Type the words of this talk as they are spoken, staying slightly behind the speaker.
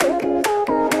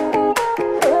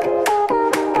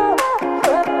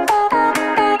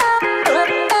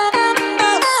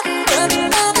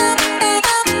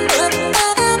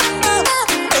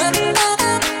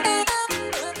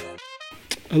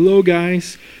hello,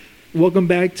 guys. Welcome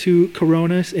back to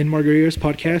Coronas and Margaritas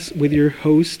podcast with your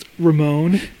host,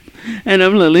 Ramon. And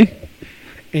I'm Lily.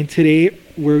 And today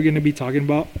we're going to be talking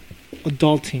about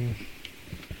adulting.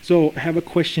 So, I have a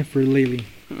question for Lily.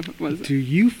 Do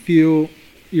you feel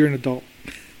you're an adult?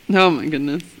 Oh, my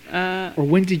goodness. Or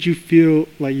when did you feel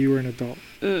like you were an adult?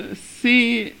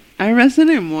 See, I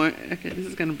resonate more. Okay, this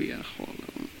is going to be a whole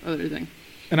other thing.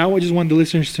 And I just want the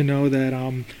listeners to know that,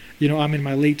 I'm in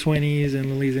my late 20s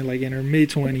and Lily's in her mid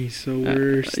 20s. So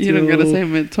we're still. You don't got to say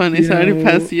mid 20s. I already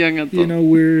passed young adult.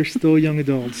 We're still young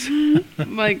adults.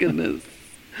 My goodness.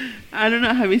 I don't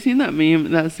know. Have you seen that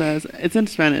meme that says, it's in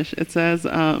Spanish. It says,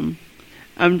 I'm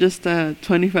just a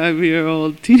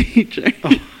 25-year-old teenager.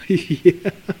 Oh, yeah.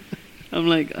 I'm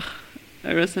like, ugh,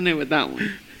 I resonate with that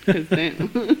one. 'Cause damn.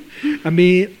 I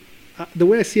mean, the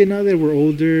way I see it now that we're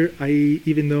older,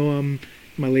 even though I'm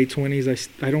in my late 20s,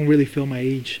 I don't really feel my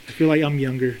age. I feel like I'm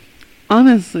younger.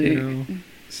 Honestly.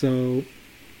 So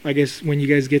I guess when you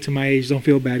guys get to my age, don't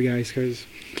feel bad, guys, because,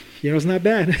 it's not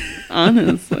bad.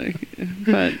 Honestly.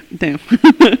 But, damn.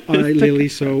 All right, Lily,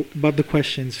 so about the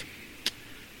questions.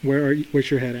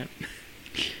 Where's your head at?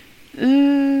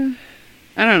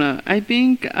 I don't know. I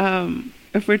think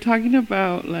if we're talking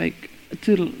about,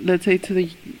 let's say to the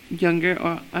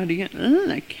younger audience,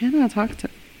 I cannot talk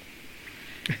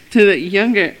to the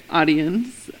younger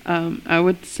audience, I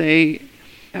would say,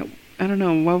 I don't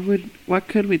know, what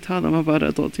could we tell them about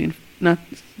adulting, not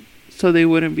so they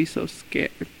wouldn't be so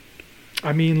scared?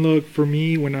 I mean, look, for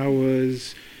me, when I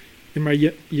was in my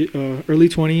early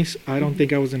 20s, I don't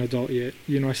think I was an adult yet.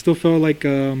 I still felt like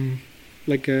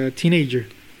a teenager.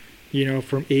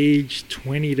 From age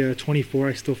 20 to 24,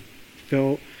 I still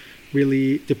felt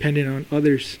really dependent on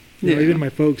others, even my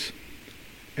folks.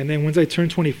 And then once I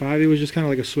turned 25, it was just kind of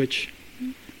like a switch.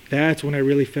 That's when I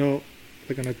really felt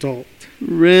like an adult.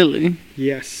 Really?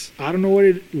 Yes. I don't know what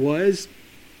it was,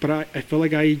 but I felt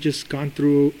like I just gone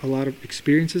through a lot of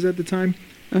experiences at the time.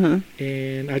 Uh-huh.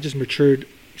 And I just matured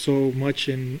so much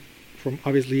from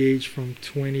obviously age from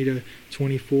 20 to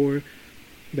 24.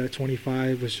 That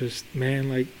 25 was just, man,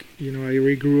 I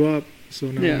already grew up,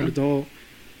 so now I'm an adult.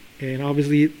 And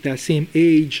obviously, that same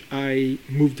age, I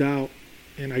moved out,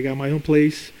 and I got my own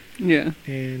place. Yeah.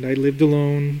 And I lived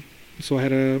alone, so I had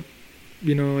to,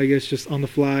 I guess just on the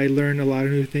fly, learn a lot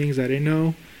of new things I didn't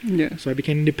know. Yeah. So I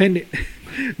became independent,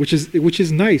 which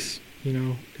is nice,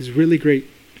 it's really great.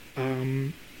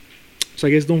 So I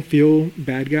guess don't feel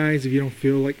bad, guys, if you don't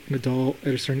feel like an adult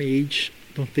at a certain age.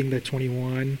 Don't think that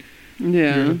 21...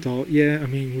 Yeah. You're an adult. Yeah, I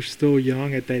mean, we're still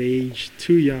young at that age.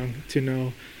 Too young to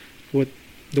know what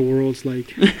the world's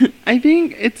like. I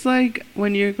think it's like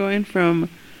when you're going from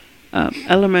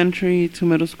elementary to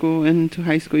middle school and to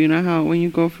high school. You know how when you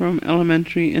go from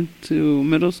elementary into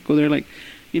middle school, they're like,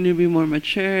 you need to be more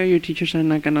mature. Your teachers are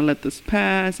not going to let this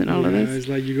pass and all of this. It's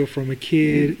like you go from a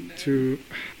kid to,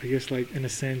 I guess, in a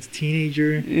sense,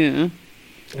 teenager. Yeah.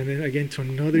 And then again to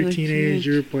another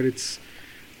teenager, but it's...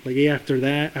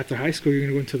 after high school, you're going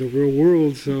to go into the real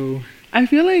world, so... I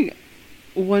feel like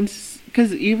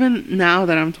because even now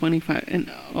that I'm 25,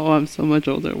 and I'm so much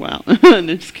older, wow. No,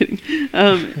 just kidding.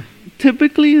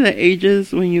 Typically, the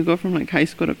ages when you go from, high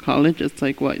school to college, it's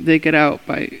what? They get out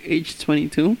by age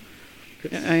 22?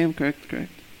 Yes. I am correct.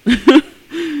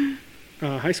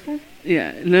 High school?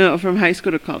 Yeah, no, from high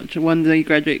school to college. When they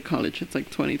graduate college, it's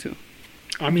 22.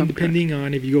 I mean, depending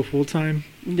on if you go full-time,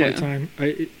 part-time,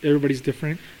 everybody's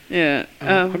different. Yeah.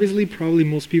 Obviously, probably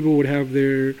most people would have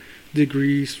their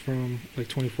degrees from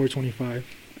 24, 25.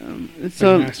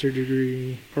 So master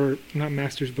degree, or not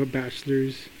masters, but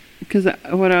bachelors. Because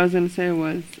what I was going to say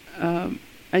was,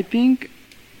 I think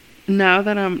now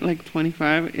that I'm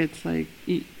 25, it's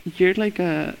you're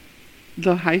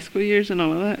the high school years and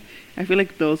all of that. I feel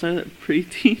like those are the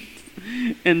preteens.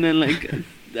 And then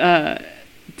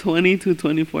 20 to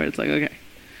 24, it's okay.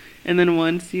 And then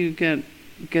once you get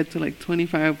to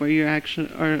 25, where you're actually,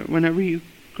 or whenever you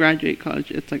graduate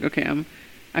college, it's okay, I'm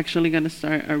actually going to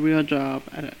start a real job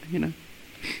at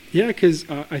Yeah, because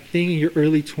I think in your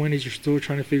early 20s, you're still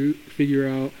trying to figure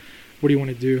out what do you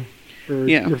want to do,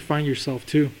 or find yourself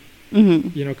too. Mm-hmm.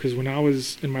 Because when I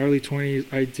was in my early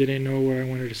 20s, I didn't know what I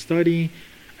wanted to study.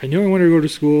 I knew I wanted to go to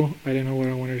school. I didn't know what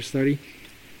I wanted to study.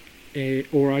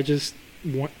 Or I just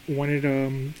wanted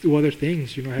to do other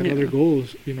things. I had other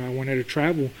goals. I wanted to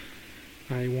travel.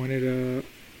 I wanted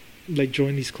to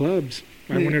join these clubs.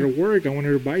 I wanted to work. I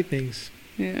wanted to buy things.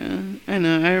 Yeah, I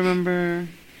know. I remember.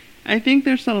 I think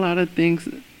there's a lot of things.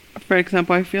 For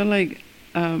example, I feel like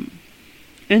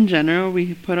in general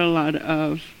we put a lot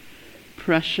of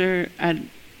pressure at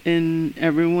in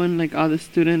everyone, like all the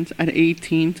students at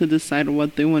 18 to decide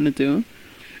what they want to do.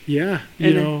 Yeah, you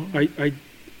And know, I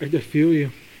feel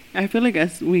you. I feel like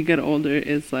as we get older,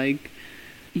 it's like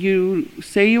you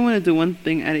say you want to do one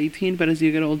thing at 18, but as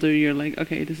you get older, you're like,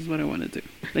 okay, this is what I want to do.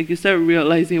 Like you start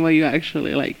realizing what you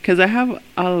actually like. Because I have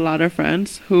a lot of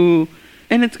friends who,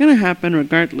 and it's going to happen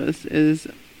regardless, is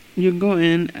you go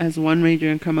in as one major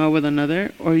and come out with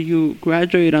another, or you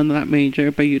graduate on that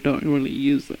major, but you don't really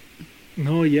use it.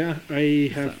 No, yeah,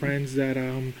 I have So- friends that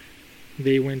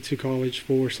they went to college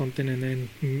for something and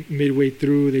then midway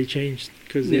through they changed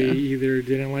because Yeah. they either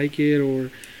didn't like it or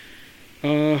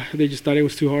they just thought it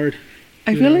was too hard.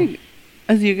 I You feel know. like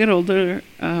as you get older,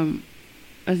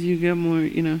 as you get more,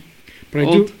 But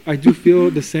Old. I do feel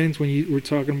the sense when you were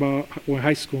talking about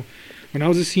high school. When I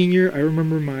was a senior, I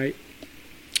remember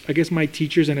I guess my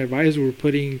teachers and advisors were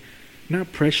putting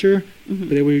not pressure, mhm. but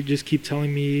they would just keep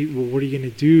telling me, well, what are you gonna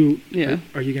do? Yeah.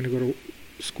 Are you gonna go to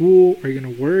school? Are you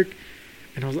gonna work?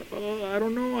 And I was like, oh, I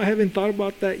don't know. I haven't thought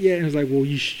about that yet. And it was like, well,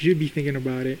 you should be thinking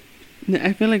about it.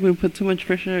 I feel like we put too much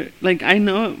pressure. Like I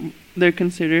know they're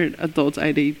considered adults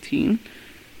at 18,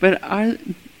 but are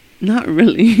not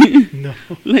really. No.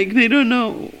 Like they don't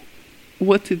know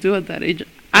what to do at that age.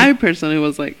 I personally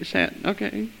was like, shit,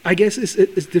 okay. I guess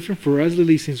it's different for us,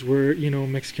 Lily, since we're, you know,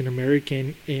 Mexican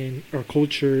American and our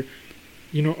culture,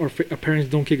 you know, our parents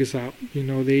don't kick us out. You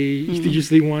know, they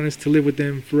usually want us to live with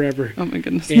them forever. Oh my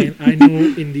goodness. And I know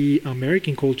in the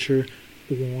American culture,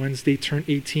 once they turn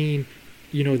 18,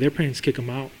 you know, their parents kick them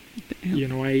out. Damn. You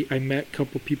know, I met a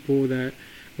couple people that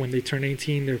when they turn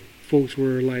 18, their folks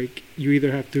were like, you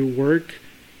either have to work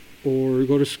or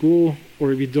go to school,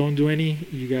 or if you don't do any,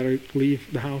 you gotta leave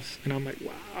the house. And I'm like,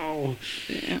 wow,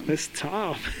 Damn. that's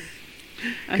tough.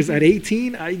 I Because at think-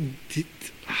 18, I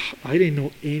didn't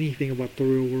know anything about the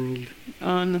real world.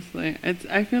 honestly,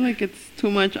 I feel like it's too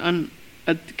much on,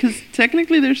 because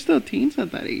technically they're still teens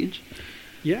at that age.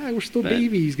 Yeah, we're still But-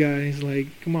 babies, guys. Like,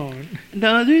 come on. The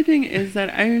other thing is that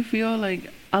I feel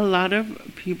like a lot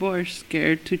of people are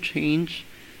scared to change,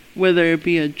 whether it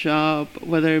be a job,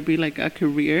 whether it be like a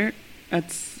career.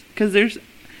 That's because there's,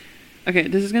 okay,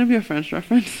 this is gonna be a French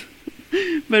reference,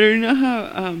 but you know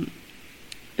how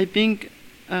I think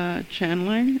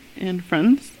Chandler in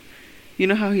Friends, you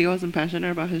know how he wasn't passionate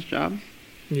about his job.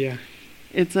 Yeah.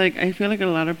 It's like I feel like a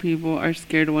lot of people are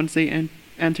scared once they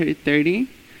enter 30,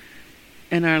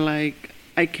 and are like,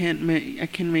 I can't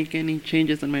make any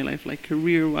changes in my life, like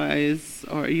career wise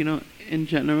or in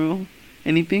general,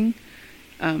 anything.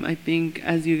 I think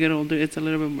as you get older, it's a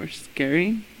little bit more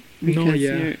scary because No,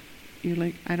 yeah. you're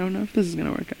like, I don't know if this is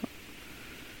gonna work out.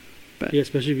 But Yeah,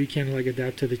 especially if you can't like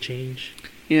adapt to the change.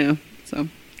 yeah, so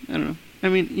I don't know. I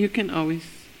mean, you can always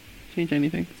change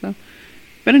anything. So,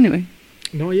 but anyway,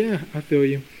 No, yeah, I feel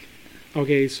you.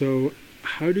 Okay, so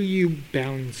how do you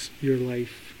balance your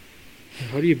life?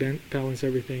 How do you balance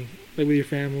everything? Like with your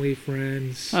family,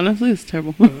 friends? honestly, it's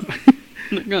terrible. Uh,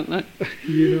 Not gonna lie.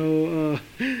 you know,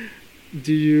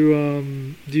 do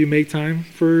you make time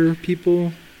for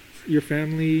people, your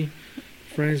family,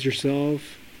 friends,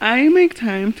 yourself? I make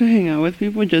time to hang out with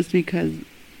people just because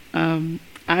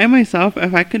I myself,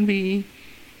 if I could be,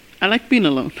 I like being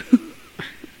alone.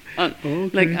 Okay.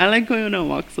 Like, I like going on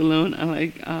walks alone. I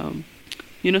like,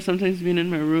 sometimes being in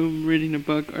my room, reading a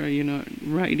book or,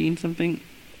 writing something,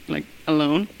 like,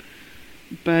 alone.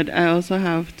 But I also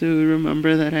have to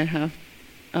remember that I have,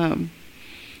 I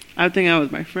would hang out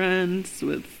with my friends,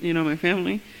 with, my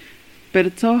family. But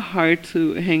it's so hard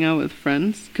to hang out with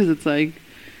friends because it's like,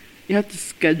 you have to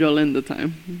schedule in the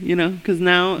time, because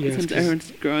now Yes, since 'cause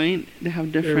everyone's growing, they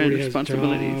have different Everybody has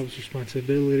responsibilities. jobs,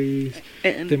 responsibilities.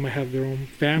 And They might have their own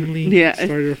family. Yeah,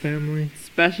 Started a family.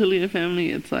 especially a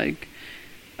family, it's like,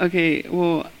 okay,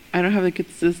 well, I don't have the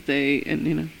kids this day,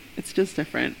 and it's just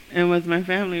different. And with my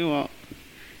family, well,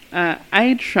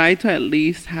 I try to at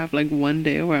least have like one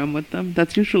day where I'm with them.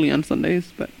 That's usually on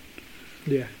Sundays, but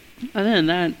Yeah. other than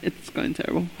that, it's going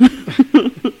terrible.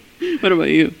 What about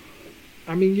you?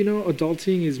 I mean,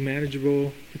 adulting is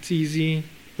manageable. It's easy,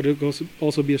 but it can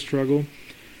also be a struggle.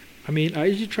 I mean, I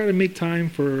usually try to make time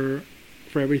for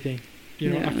everything. I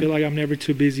Yeah. feel like I'm never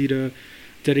too busy to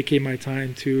dedicate my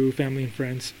time to family and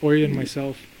friends, or even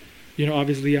myself.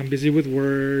 Obviously I'm busy with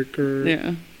work, or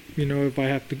Yeah. if I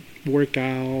have to work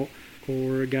out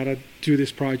or gotta do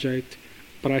this project,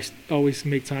 but I always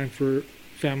make time for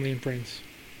family and friends.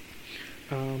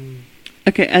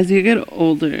 Okay, as you get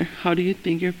older, how do you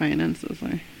think your finances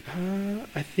are?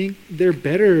 I think they're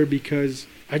better because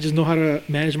I just know how to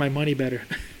manage my money better.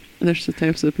 There's the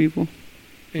types of people.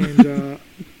 And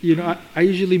You know, I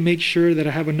usually make sure that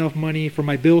I have enough money for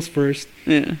my bills first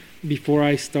Yeah. before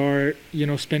I start,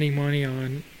 spending money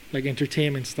on like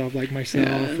entertainment stuff like myself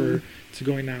Yeah. or to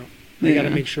going out. I gotta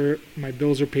Yeah. make sure my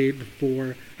bills are paid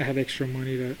before I have extra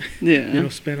money to, Yeah.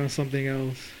 spend on something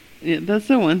else. Yeah, that's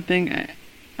the one thing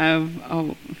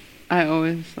I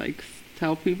always like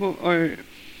tell people, or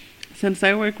since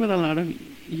I work with a lot of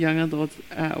young adults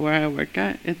where I work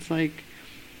at, it's like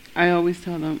I always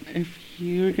tell them, if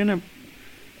you're gonna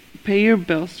pay your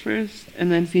bills first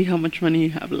and then see how much money you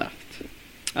have left.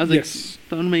 I was Yes. like,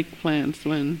 don't make plans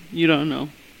when you don't know.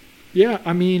 Yeah,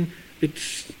 I mean,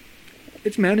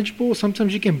 it's manageable.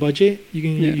 Sometimes you can budget. You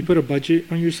can Yeah. you put a budget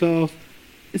on yourself.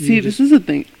 See, You this just- is the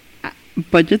thing.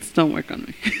 Budgets don't work on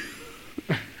me.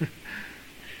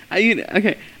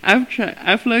 Okay,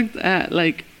 I've looked at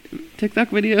like TikTok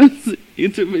videos,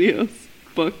 YouTube videos,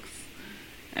 books.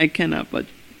 I cannot budget,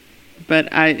 but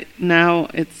I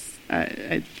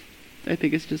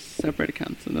think it's just separate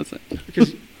accounts and that's it.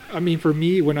 Because I mean, for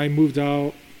me, when I moved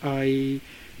out, I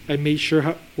made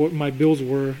sure what my bills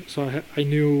were, so I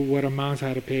knew what amounts I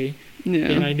had to pay, and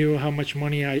I Yeah, knew how much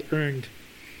money I earned.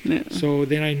 yeah, So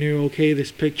then I knew, okay,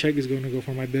 this paycheck is going to go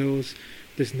for my bills.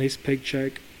 This next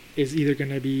paycheck is either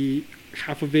going to be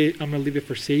half of it, I'm going to leave it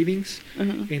for savings,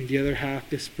 uh-huh. and the other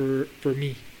half is for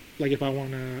me. Like if I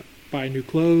want to buy new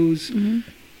clothes, Mhm.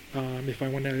 if I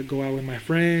want to go out with my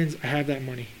friends, I have that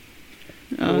money.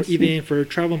 Oh, Or see. even for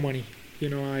travel money.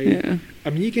 Yeah, I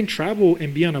mean, you can travel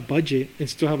and be on a budget and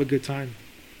still have a good time.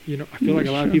 I feel like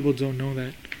a lot of Sure. people don't know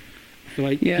that. I feel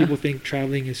like Yeah. people think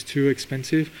traveling is too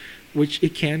expensive, which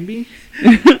it can be.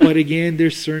 But again,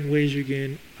 there's certain ways you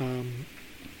can,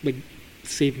 like,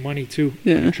 save money too on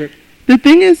Yeah. a trip. The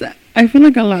thing is, I feel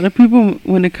like a lot of people,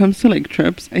 when it comes to like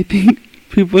trips, I think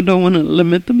people don't want to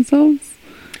limit themselves.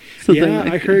 So Yeah, they're,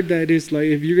 like, I heard that it's like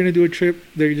if you're gonna do a trip,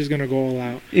 they're just gonna go all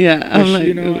out. Yeah, I'm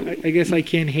Which, like, I guess I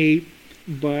can't hate,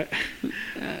 but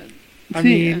I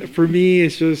see, mean, for me,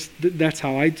 it's just that's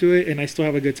how I do it, and I still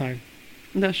have a good time.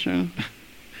 that's true.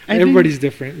 I think- Everybody's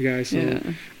different, guys. So yeah,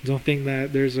 don't think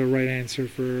that there's a right answer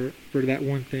for that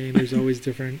one thing. There's always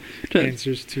different True.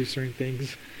 answers to certain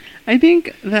things. I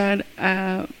think that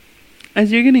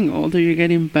as you're getting older, you're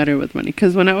getting better with money.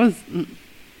 Because when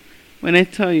I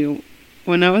tell you,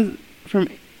 when I was from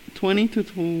 20 to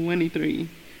 23,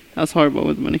 I was horrible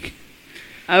with money.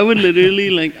 I would literally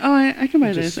like, oh, I can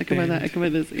buy Just this, I can buy that, I spend. can buy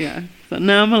this. Yeah. So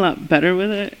now I'm a lot better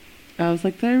with it. I was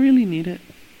like, do I really need it?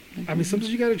 Like, I mean,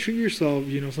 sometimes you gotta treat yourself.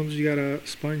 Sometimes you gotta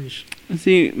sponge.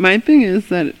 See, my thing is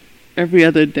that every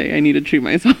other day I need to treat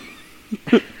myself.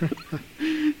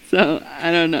 So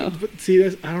I don't know. But see, I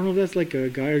don't know if that's like a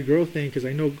guy or girl thing, because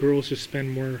I know girls just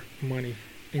spend more money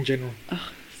in general.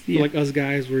 Yeah. Like us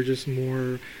guys, we're just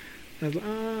more.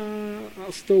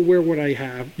 I'll still wear what I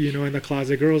have, in the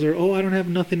closet. Girls are, I don't have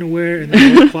nothing to wear, and the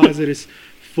whole closet is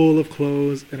full of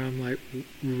clothes, and I'm like,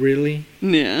 really?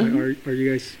 Yeah. Like, are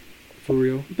you guys for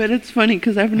real? But it's funny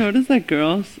because I've noticed that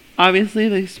girls, obviously,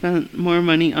 they spend more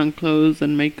money on clothes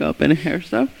and makeup and hair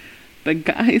stuff, but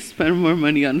guys spend more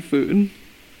money on food.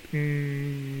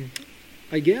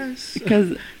 I guess.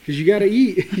 Because, Because you gotta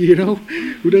eat,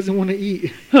 Who doesn't want to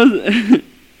eat?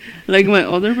 like, my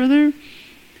older brother,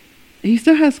 he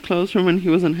still has clothes from when he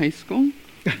was in high school,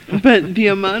 but the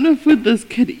amount of food this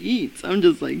kid eats, I'm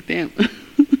just like, damn.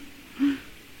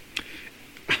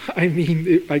 I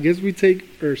mean, I guess we take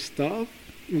our stuff.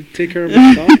 We take care of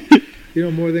our stuff,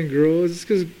 more than girls. It's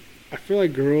because I feel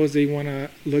like girls, they want to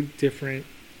look different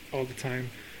all the time.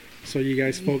 So you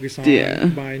guys focus on Yeah.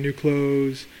 buying new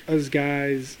clothes. Us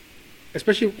guys,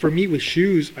 especially for me with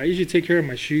shoes, I usually take care of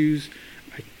my shoes.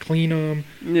 I clean them.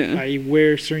 Yeah. I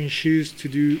wear certain shoes to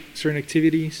do certain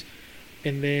activities.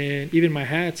 And then even my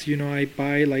hats, I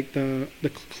buy like the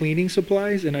cleaning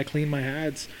supplies and I clean my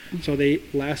hats so they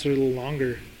last a little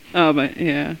longer. Oh, but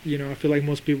yeah. I feel like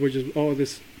most people are just,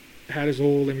 this hat is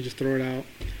old, let me just throw it out.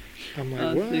 I'm like,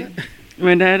 Oh, what? see.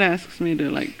 My dad asks me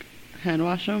to like hand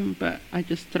wash them, but I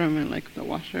just throw them in like the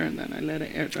washer and then I let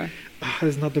it air dry.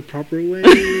 That's not the proper way.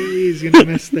 He's gonna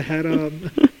mess the hat up.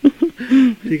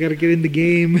 You gotta get in the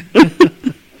game.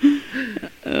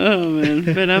 Oh man,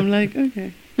 but I'm like,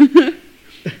 okay.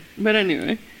 But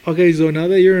anyway, Okay, so now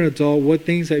that you're an adult, what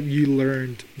things have you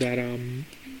learned that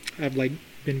have like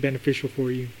been beneficial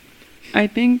for you? I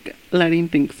think letting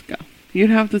things go. You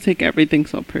don't have to take everything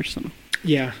so personal.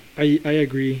 Yeah, I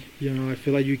agree. I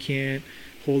feel like you can't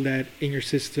hold that in your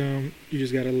system. You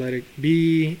just gotta let it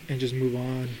be and just move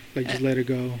on. Like just let it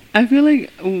go. I feel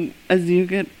like as you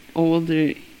get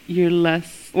older, you're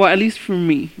less, well, at least for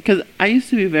me, because I used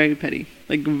to be very petty,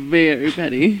 like very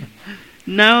petty.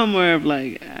 Now I'm more of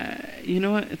like, you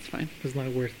know what? It's fine. It's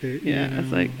not worth it. Yeah, you know?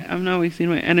 it's like I'm not wasting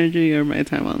my energy or my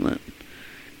time on that.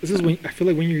 This is when I feel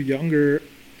like when you're younger,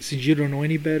 since you don't know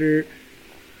any better,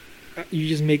 you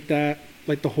just make that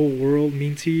like the whole world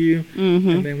mean to you. Mm-hmm.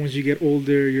 And then once you get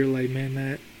older, you're like, man,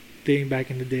 that thing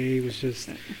back in the day was just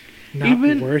not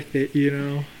Even- worth it, you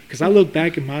know? Because I look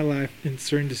back in my life in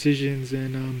certain decisions,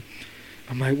 and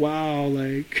I'm like, wow,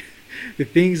 like the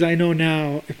things I know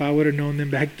now, if I would have known them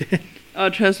back then. Oh,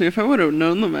 trust me, if I would have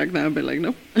known them back then, I'd be like,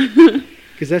 nope.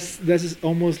 Because that's just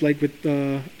almost like with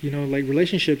you know, like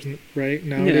relationships, right,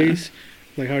 nowadays.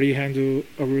 Like, how do you handle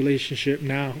a relationship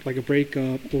now, like a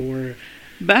breakup or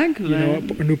Back you know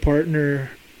then, a new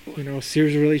partner, you know,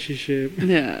 serious relationship.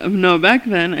 yeah, no, back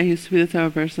then I used to be the type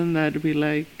of person that'd be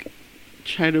like,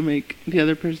 try to make the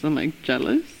other person like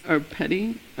jealous or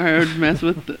petty or mess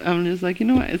with. I'm just like, you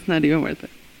know what? It's not even worth it.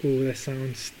 Oh, that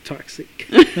sounds toxic.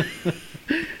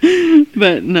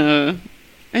 But no,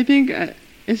 I think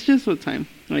it's just with time,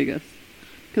 I guess.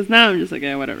 Because now I'm just like,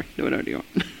 yeah, whatever, do whatever you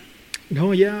want.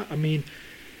 No, yeah, I mean,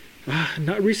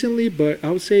 not recently, but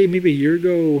I would say maybe a year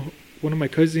ago, one of my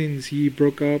cousins, he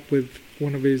broke up with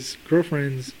one of his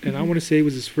girlfriends, and I Mhm. want to say it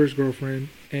was his first girlfriend.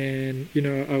 And, you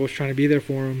know, I was trying to be there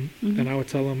for him, Mhm. and I would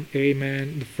tell him, hey,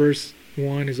 man, the first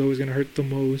one is always going to hurt the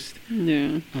most,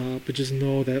 Yeah, but just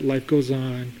know that life goes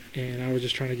on. And I was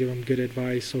just trying to give him good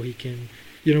advice so he can,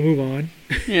 you know, move on.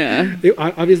 yeah,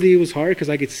 Obviously, it was hard because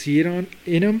I could see it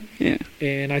in him. yeah,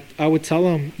 And I would tell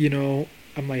him, you know,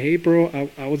 I'm like, hey, bro,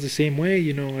 I was the same way.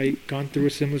 You know, I gone through a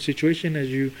similar situation as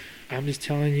you. I'm just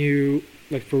telling you,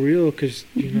 like, for real, because,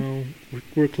 you Mhm. know,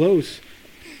 we're close.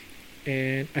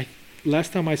 And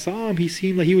last time I saw him, he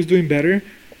seemed like he was doing better.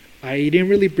 I didn't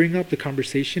really bring up the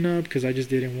conversation up because I just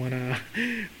didn't want to,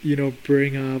 you know,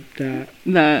 bring up that,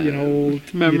 that you know,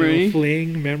 old memory. you know,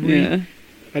 fling memory. Yeah.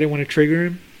 I didn't want to trigger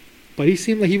him. But he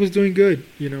seemed like he was doing good,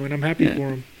 you know, and I'm happy Yeah. for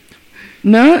him.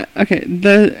 No, okay.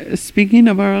 Speaking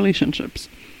of our relationships,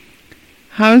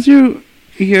 how's your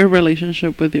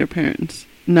relationship with your parents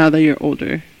now that you're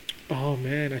older? Oh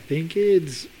man, I think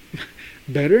it's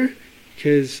better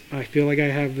because I feel like I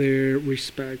have their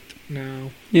respect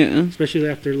now, Yeah, especially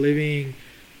after living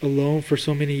alone for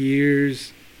so many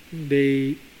years.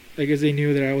 I guess they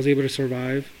knew that I was able to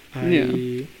survive. I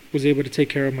Yeah. was able to take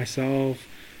care of myself.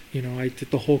 You know, I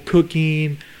did the whole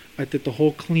cooking, I did the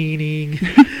whole cleaning.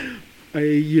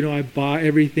 I bought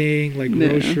everything like Yeah.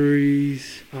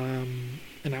 groceries,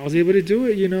 and I was able to do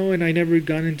it. You know, and I never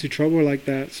got into trouble like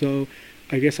that. So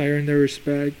I guess I earned their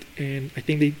respect, and I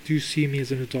think they do see me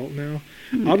as an adult now.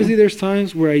 Obviously, there's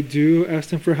times where I do ask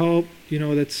them for help. You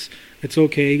know, it's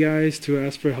okay, guys, to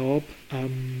ask for help.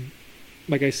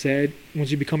 Like I said,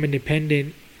 once you become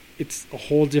independent, it's a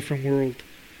whole different world.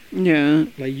 yeah,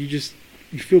 Like you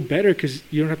feel better because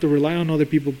you don't have to rely on other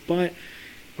people. But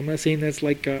I'm not saying that's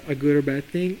like a good or bad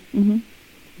thing. hmm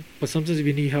But sometimes if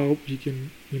you need help, you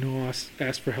can, you know,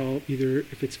 ask for help, either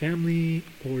if it's family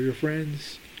or your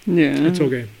friends. yeah. It's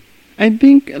okay. I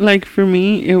think, like, for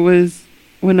me, it was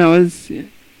when I was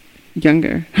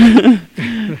younger.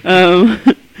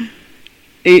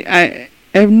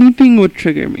 Anything would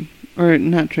trigger me, or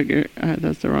not trigger.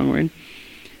 That's the wrong word.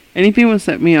 Anything would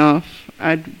set me off.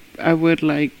 I would,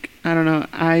 like, I don't know.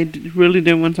 Really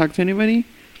didn't want to talk to anybody,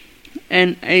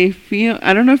 and I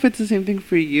don't know if it's the same thing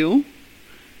for you,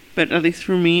 but at least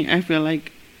for me, I feel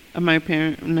like not my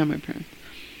parents,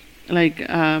 like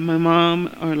my mom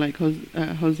or like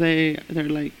Jose, they're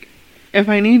like, if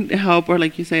I need help or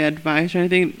like you say advice or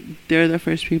anything, they're the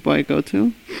first people I go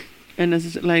to. And it's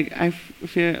just, like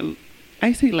feel,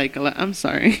 I say like a lot. I'm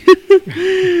sorry.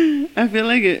 I feel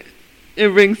like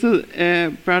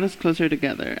it brought us closer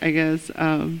together. I guess.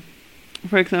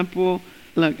 For example,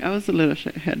 look, I was a little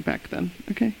shithead back then.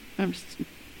 Okay, I'm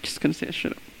just gonna say I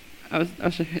should have.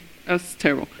 I was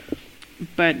terrible.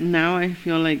 But now I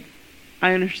feel like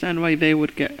I understand why they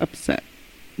would get upset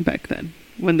back then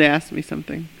when they asked me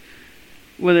something.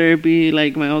 Whether it be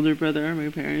like my older brother or my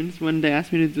parents, when they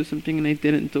asked me to do something and I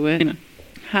didn't do it. You know.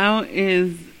 How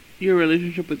is your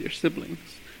relationship with your siblings?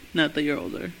 Not that you're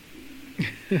older.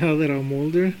 Now that I'm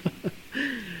older,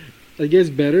 I guess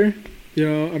better. You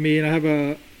know, I mean, I have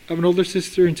an older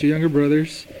sister and two younger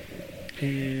brothers.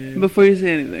 And Before you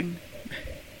say anything,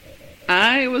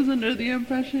 I was under the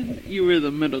impression you were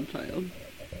the middle child.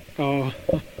 oh,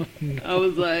 I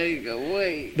was like,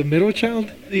 wait. the middle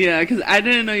child? Yeah, because I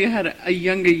didn't know you had a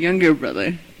younger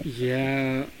brother.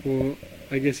 Yeah, well,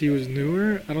 I guess he was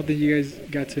newer. I don't think you guys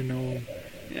got to know him.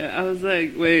 Yeah, I was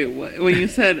like, wait, what? When you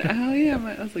said, oh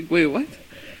yeah, I was like, wait, what?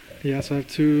 Yeah, so I have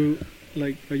two,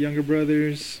 like, younger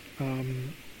brothers.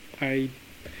 I'm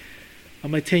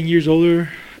like 10 years older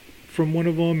from one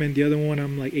of them, and the other one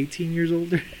I'm like 18 years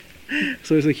older.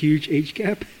 So there's a huge age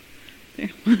gap.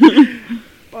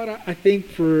 But I think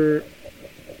for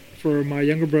my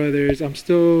younger brothers, I'm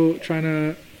still trying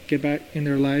to get back in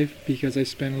their life because I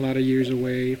spent a lot of years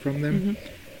away from them. Mhm.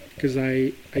 Because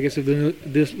I guess if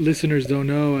this listeners don't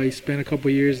know, I spent a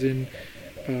couple years in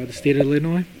the state of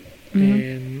Illinois,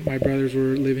 Mhm. and my brothers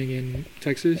were living in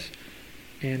Texas.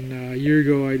 And a year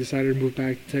ago, I decided to move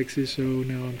back to Texas, so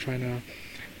now I'm trying to,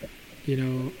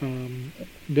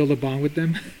 build a bond with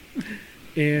them.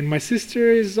 And my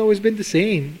sister has always been the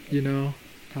same,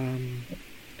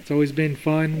 It's always been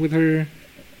fun with her.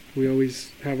 We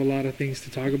always have a lot of things to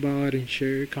talk about and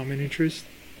share common interests.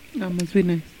 That must be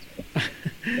nice.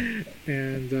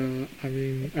 And I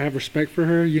mean, I have respect for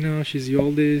her. She's the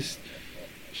oldest.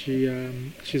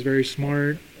 She's very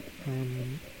smart,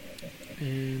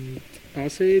 and I'll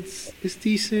say it's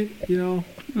decent.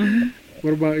 Hmm.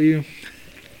 What about you?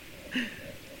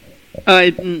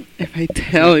 If I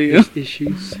tell you,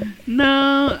 Issues.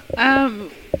 no.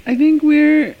 I think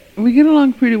we get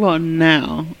along pretty well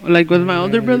now. Like with my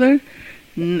older Right.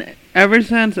 brother, ever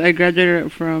since I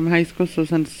graduated from high school, so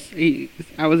since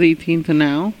I was 18 to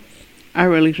now, our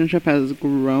relationship has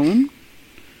grown.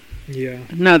 Yeah.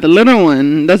 Now the little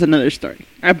one, that's another story.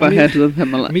 I butt mean- heads with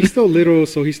him a lot. I mean, he's still little,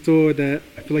 so he's still that.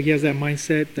 I feel like he has that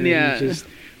mindset that Yeah. he just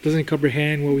doesn't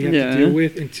comprehend what we have Yeah. to deal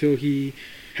with until he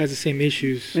has the same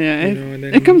issues. Yeah, and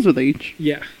then It comes with age.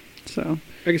 Yeah. So.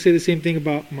 I can say the same thing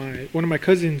about one of my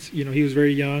cousins. He was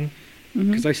very young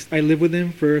Mhm. because I lived with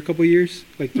him for a couple years,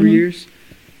 like 3 Mhm. years,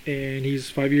 and he's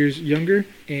 5 years younger.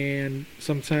 And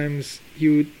sometimes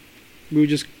we would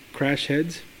just crash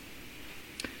heads,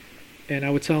 and I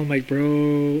would tell him like,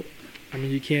 bro, I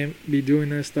mean, you can't be doing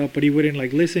that stuff. But he wouldn't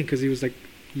like listen because he was like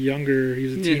younger. He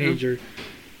was a Yeah. teenager.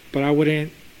 But I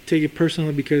wouldn't take it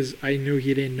personally because I knew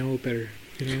he didn't know better.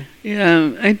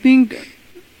 Yeah, I think,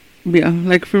 yeah,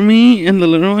 like for me and the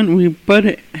little one, we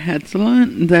butt heads a lot.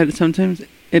 That sometimes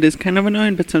it is kind of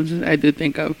annoying, but sometimes I do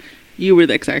think of, I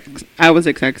was the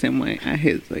exact same way at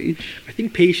his age. I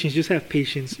think patience. Just have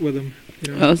patience with him.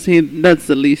 Well, see, that's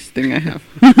the least thing I have.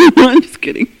 I'm just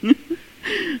kidding.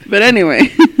 But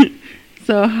anyway,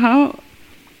 so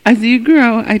as you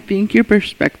grow, I think your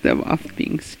perspective of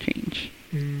things change.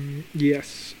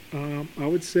 Yes. I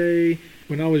would say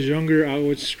when I was younger, I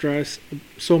would stress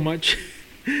so much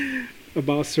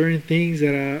about certain things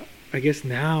that I guess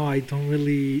now I don't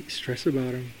really stress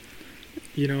about them.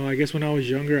 I guess when I was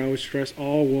younger, I would stress,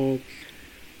 oh, well,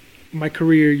 my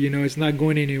career, it's not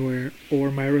going anywhere.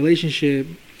 Or my relationship,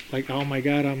 like, oh my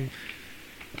God, I'm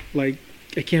like,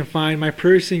 I can't find my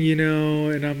person,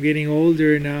 and I'm getting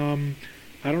older now.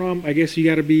 I don't know, I guess you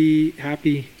got to be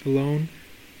happy alone.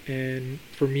 And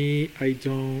for me, I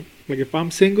don't, like, if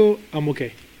I'm single, I'm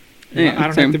okay. Yeah, I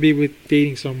don't same. have to be with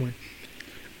dating someone.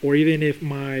 Or even if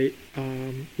my,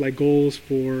 like, goals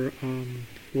for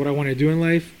what I want to do in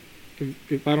life,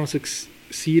 if I don't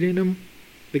succeed in them,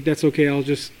 like, that's okay. I'll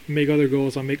just make other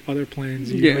goals. I'll make other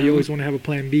plans. You always want to have a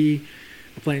plan B,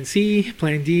 a plan C,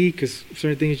 plan D, because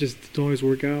certain things just don't always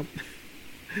work out.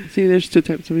 See, there's two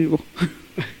types of people.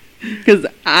 Because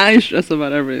I stress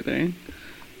about everything.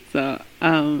 So,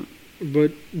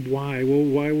 But why? Well,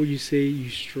 why would you say you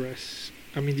stress?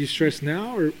 I mean, do you stress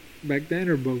now or back then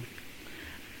or both?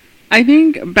 I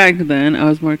think back then I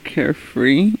was more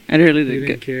carefree. I really You didn't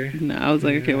didn't care. No, I was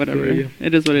like, Yeah, okay, I whatever. feel you.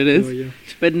 It is what it Oh, is. yeah.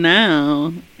 But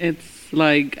now it's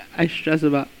like I stress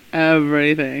about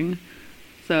everything.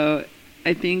 So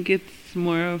I think it's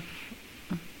more of,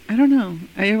 I don't know.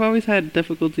 I have always had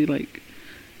difficulty like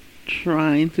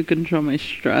trying to control my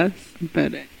stress,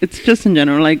 but it's just in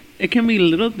general. Like it can be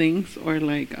little things or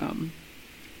like,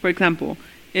 for example,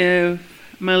 if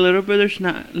my little brother's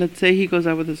not, let's say he goes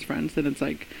out with his friends and it's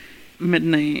like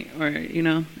midnight or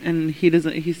and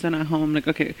he's still not home, like,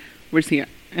 okay, where's he at?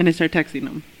 And I start texting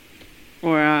him,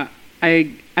 or I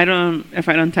don't, if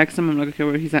I don't text him, I'm like, okay,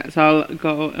 where he's at? So I'll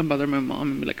go and bother my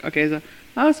mom and be like, okay, so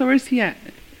where's he at?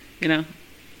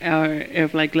 Or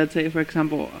if, like, let's say, for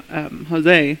example,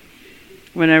 Jose,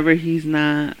 whenever he's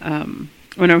not,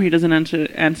 whenever he doesn't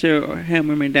answer or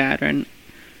him or my dad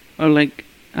or like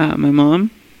my mom,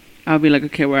 I'll be like,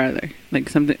 okay, where are they? Like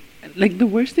something, like the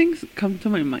worst things come to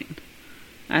my mind.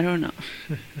 I don't know.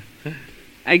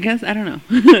 I guess, I don't know.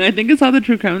 I think it's all the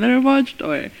true crime that I've watched,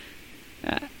 or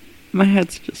my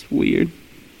head's just weird.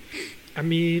 I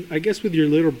mean, I guess with your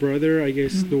little brother, I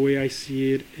guess Mhm. the way I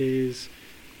see it is,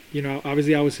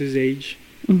 obviously I was his age,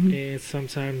 Mm-hmm. and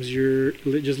sometimes you're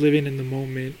just living in the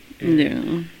moment. And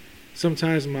Yeah.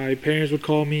 sometimes my parents would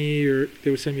call me or they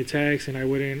would send me a text and I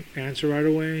wouldn't answer right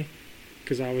away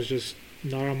because I was just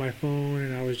not on my phone,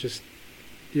 and I was just,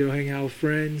 hanging out with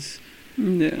friends.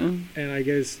 Yeah. And I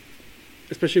guess,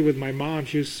 especially with my mom,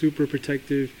 she was super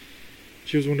protective.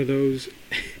 She was one of those.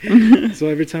 So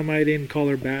every time I didn't call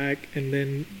her back, and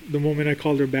then the moment I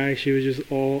called her back, she was just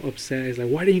all upset. It's like,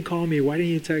 why didn't you call me? Why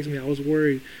didn't you text me? I was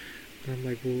worried. And I'm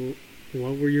like, well,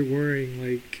 what were you worrying?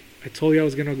 Like, I told you I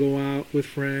was going to go out with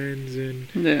friends and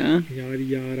Yeah. yada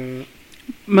yada.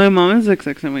 My mom is like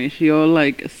same way. She'll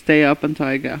like stay up until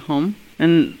I get home.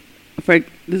 And for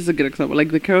this is a good example. Like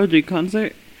the Karol G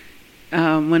concert,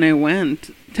 when I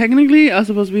went, technically I was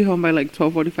supposed to be home by like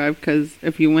 12:45 because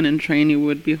if you went and train, you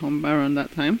would be home by around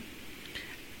that time.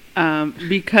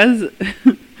 Because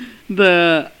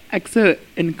the exit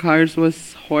in cars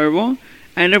was horrible,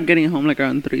 I ended up getting home like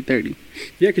around 3:30.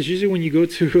 Yeah, because usually when you go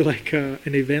to like an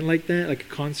event like that, like a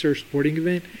concert or sporting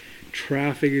event,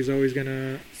 traffic is always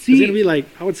gonna. It's gonna be like,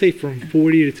 I would say, from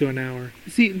 40 to an hour.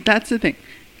 See, that's the thing.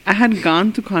 I had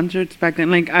gone to concerts back then.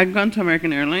 Like I'd gone to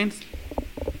American Airlines.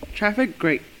 Traffic,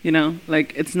 great.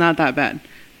 Like it's not that bad.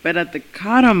 But at the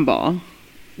Cotton Ball,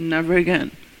 never again.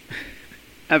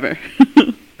 Ever.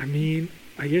 I mean,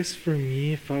 I guess for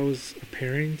me, if I was a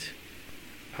parent,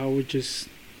 I would just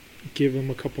give them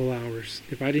a couple hours.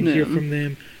 If I didn't hear from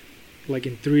them, like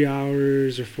in 3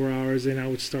 hours or 4 hours, then I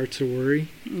would start to worry.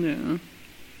 Yeah.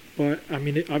 But I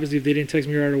mean, obviously, if they didn't text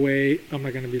me right away, I'm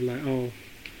not gonna be like, oh,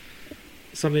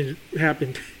 something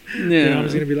happened. Yeah. I'm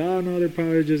just gonna be like, oh no, they're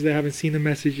probably just, they haven't seen the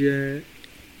message yet.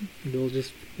 They'll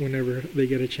just, whenever they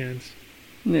get a chance.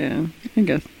 Yeah, I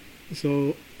guess.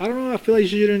 So I don't know. I feel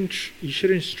like you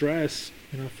shouldn't stress.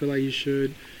 I feel like you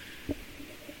should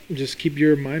just keep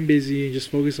your mind busy and just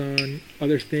focus on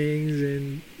other things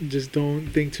and just don't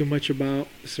think too much about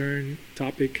a certain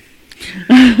topic.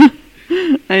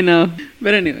 I know.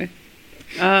 But anyway.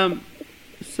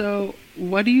 So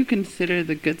what do you consider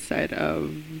the good side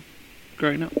of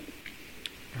growing up?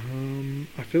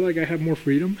 I feel like I have more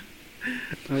freedom.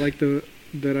 I like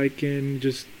that I can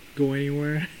just go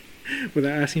anywhere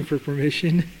without asking for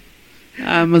permission.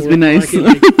 Must be nice.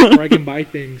 Or I can buy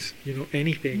things,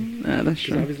 anything. That's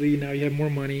true. Obviously now you have more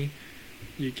money.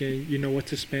 You know what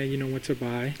to spend, you know what to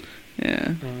buy.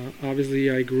 Yeah.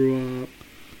 Obviously I grew up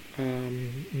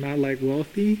not like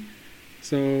wealthy,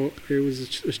 so it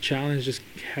was a challenge just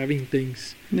having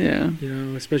things. Yeah.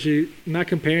 Especially not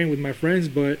comparing with my friends,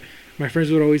 but my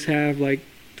friends would always have like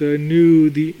the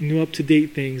new up to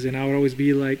date things, and I would always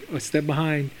be like a step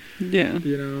behind. Yeah.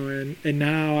 And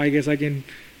now I guess I can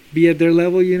be at their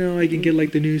level. I can get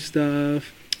like the new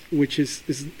stuff, which is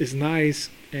nice.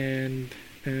 And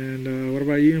what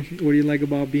about you? What do you like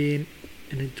about being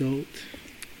an adult?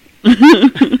 I'm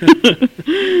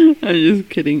just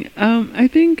kidding. I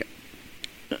think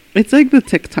it's like the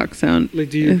TikTok sound. Like,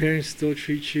 do your parents still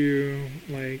treat you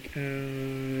like?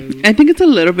 I think it's a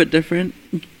little bit different,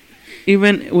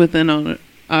 even within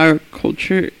our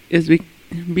culture, is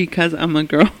because I'm a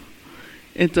girl.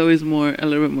 It's always a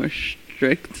little bit more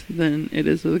strict than it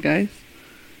is with guys.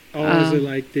 Oh, is it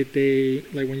like, did they,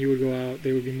 like when you would go out,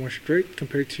 they would be more strict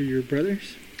compared to your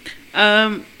brothers?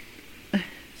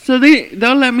 So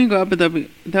they'll let me go up, but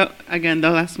they'll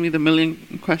ask me the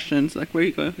million questions, like where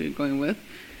you going, who you going with,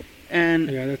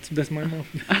 and yeah, that's my mom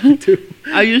too.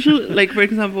 I usually, like, for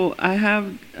example, I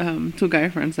have 2 guy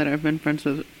friends that I've been friends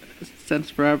with since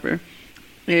forever.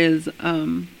 Is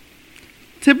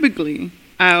typically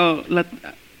I'll let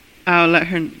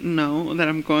her know that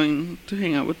I'm going to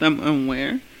hang out with them and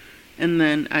where, and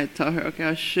then I tell her, okay,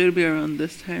 I should be around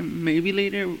this time, maybe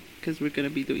later, because we're gonna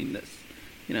be doing this,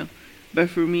 But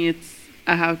for me,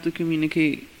 I have to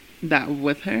communicate that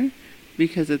with her,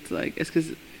 because it's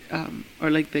because, or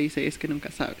like they say, es que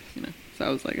nunca sabes, So I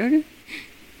was like, okay.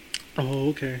 Oh,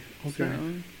 okay. So,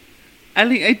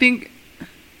 I think,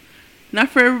 not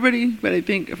for everybody, but I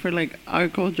think for like our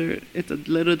culture, it's a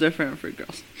little different for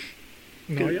girls.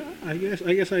 No, yeah, I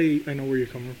guess I know where you're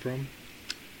coming from.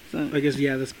 So, I guess,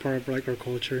 yeah, that's part of like our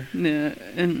culture. Yeah,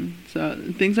 and so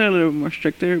things are a little more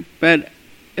stricter, but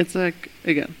it's like,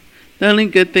 again, the only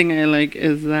good thing I like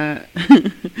is that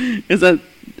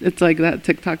it's like that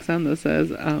TikTok sound that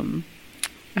says, I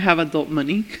have adult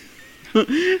money.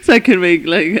 So I can make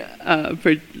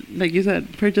like you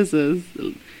said, purchases,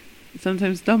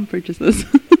 sometimes dumb purchases.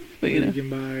 But you can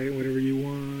buy whatever you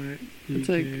want. It's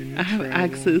like, I have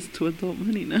access to adult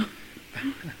money now.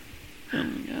 Oh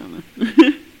my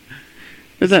God.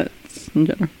 But that's in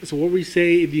general. So what would you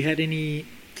say if you had any,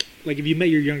 like if you met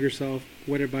your younger self,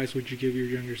 what advice would you give your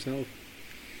younger self?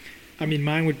 I mean,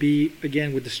 mine would be,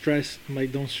 again, with the stress, I'm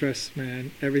like, don't stress, man.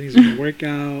 Everything's going to work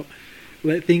out.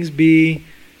 Let things be.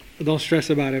 don't stress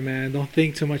about it, man. Don't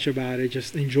think too much about it.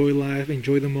 Just enjoy life,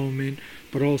 enjoy the moment,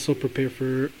 but also prepare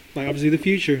for like obviously the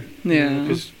future. Yeah.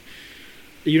 Because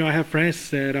I have friends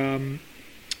that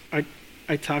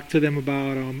I talk to them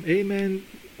about hey man,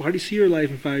 how do you see your life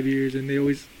in 5 years?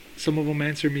 And some of them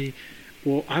answer me,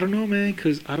 well, I don't know, man,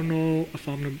 because I don't know if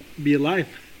I'm gonna be alive.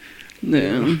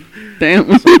 Yeah.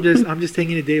 Damn. So I'm just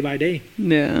taking it day by day.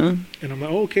 Yeah. And I'm like,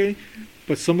 oh, okay.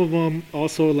 But some of them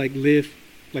also like live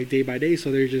like day by day,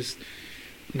 so they're just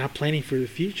not planning for the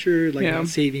future, like not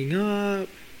saving up.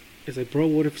 It's like, bro,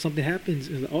 what if something happens?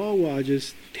 It's like, oh well, I'll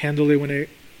just handle it when it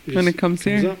comes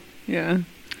here. up. Yeah.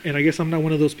 And I guess I'm not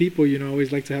one of those people, I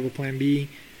always like to have a plan B.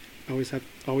 I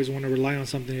always want to rely on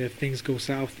something if things go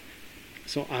south.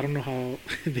 So I don't know how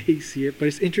they see it, but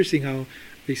it's interesting how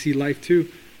they see life too.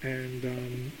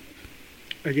 And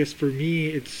I guess for me,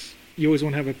 it's you always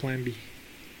want to have a plan B.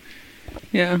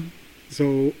 Yeah.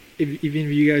 So even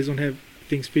if you guys don't have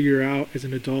things figured out as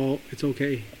an adult, it's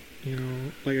okay.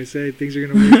 Like I said, things are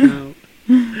gonna work out.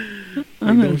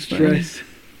 Like, don't stress.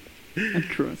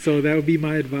 So that would be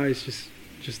my advice.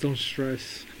 Just don't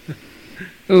stress.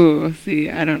 Oh, see,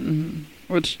 I don't.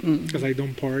 Because I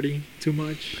don't party too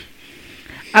much.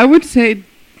 I would say.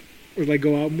 Or like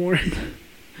go out more.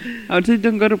 I would say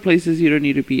don't go to places you don't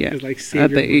need to be at. Like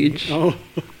at the age. Oh.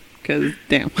 Because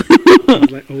damn. I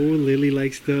was like, oh, Lily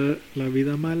likes the La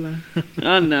Vida Mala.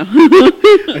 Oh no.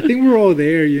 I think we're all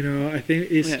there. I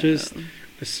think it's just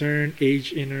a certain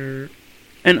age in her.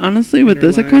 And honestly, with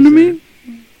this economy,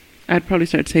 I'd probably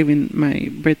start saving my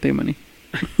birthday money.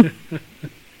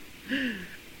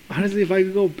 Honestly, if I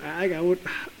could go back, I would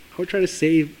try to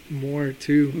save more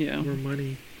too. Yeah. More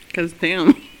money. Because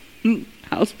damn,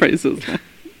 house prices.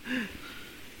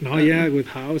 No, yeah, with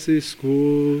houses,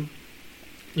 school.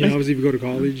 Obviously, if you go to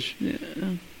college. Yeah.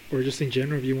 Or just in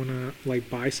general, if you want to like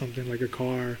buy something like a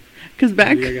car. Because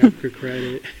back. You got good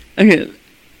credit. Okay.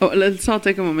 Oh, let's all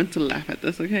take a moment to laugh at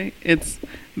this, okay? It's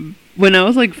when I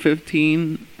was like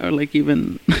 15 or like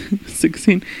even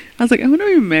 16, I was like, I want to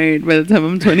be married by the time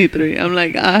I'm 23. I'm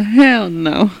like, hell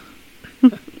no.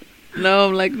 No,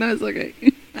 I'm like, no, it's okay.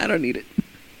 I don't need it.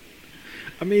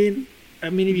 I mean,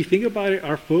 if you think about it,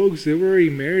 our folks, they were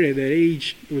already married at that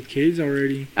age with kids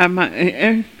already.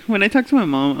 When I talk to my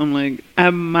mom, I'm like, at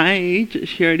my age,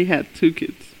 she already had 2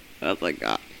 kids. I was like,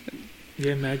 Yeah,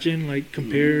 imagine, like,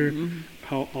 compare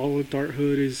how all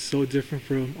adulthood is so different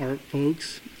from our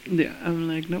folks. Yeah, I'm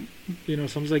like, nope.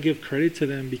 Sometimes I give credit to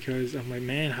them because I'm like,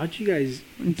 man, how'd you guys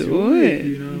do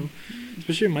it?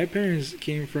 Especially my parents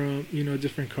came from, a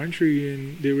different country,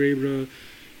 and they were able to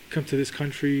come to this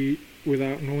country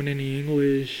without knowing any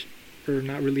English or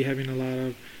not really having a lot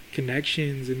of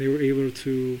connections, and they were able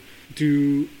to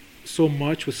do so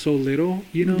much with so little,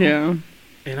 Yeah.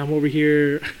 And I'm over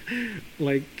here,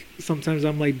 like, sometimes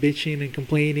I'm, like, bitching and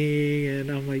complaining, and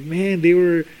I'm like, man, they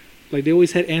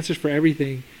always had answers for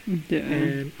everything. Yeah.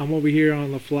 And I'm over here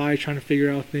on the fly trying to figure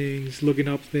out things, looking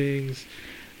up things.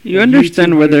 You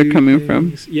understand where they're coming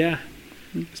from. Yeah.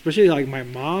 Especially, like, my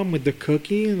mom with the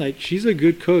cooking. Like, she's a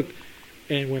good cook.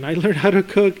 And when I learned how to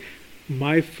cook,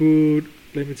 my food,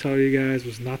 let me tell you guys,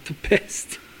 was not the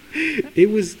best.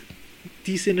 It was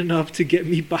decent enough to get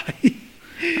me by.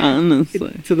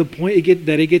 Honestly. To the point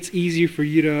it gets easier for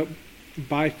you to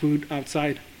buy food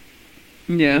outside.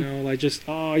 Yeah. Like just,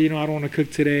 I don't want to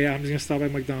cook today. I'm just going to stop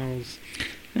at McDonald's.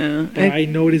 Yeah. But I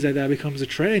noticed that becomes a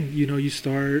trend. You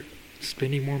start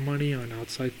spending more money on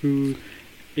outside food,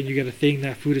 and you got to think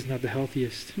that food is not the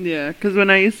healthiest. Yeah, because when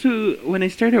I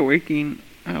started working,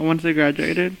 once I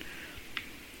graduated,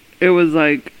 it was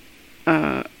like,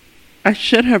 I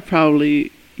should have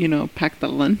probably, packed a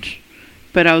lunch.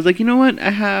 But I was like, you know what?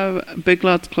 I have Big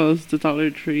Lots close, the Dollar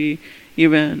Tree,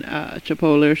 even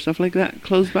Chipotle or stuff like that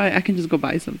close by. I can just go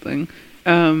buy something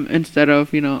instead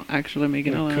of, actually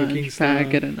making a lunch,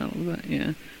 pack it and all of that.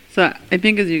 Yeah. So I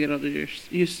think as you get older,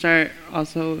 you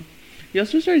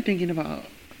also start thinking about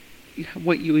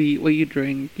what you eat, what you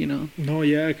drink, No,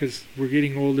 yeah, because we're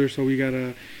getting older, so we got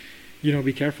to,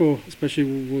 be careful, especially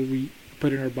what we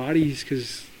put in our bodies,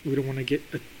 because we don't want to get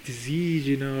a disease.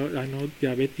 I know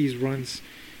diabetes runs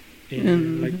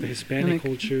in like the Hispanic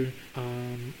culture.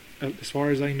 As far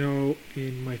as I know,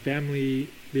 in my family,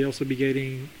 they also be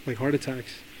getting like heart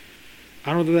attacks.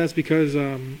 I don't know if that's because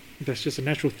that's just a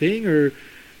natural thing, or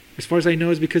as far as I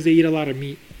know, it's because they eat a lot of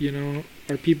meat.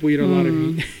 Our people eat a lot of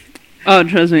meat. Oh,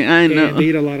 trust me, I know. And they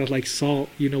eat a lot of like salt,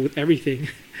 with everything,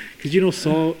 because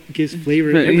salt gives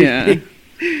flavor to everything.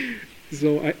 Yeah.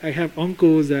 So I have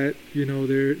uncles that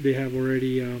they have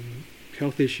already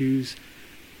health issues,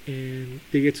 and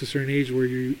they get to a certain age where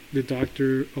the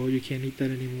doctor, oh, you can't eat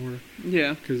that anymore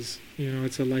Yeah. because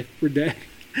it's a life or death.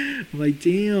 I'm like,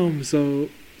 damn. So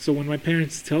when my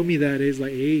parents tell me that, it's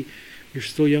like, hey, you're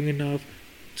still young enough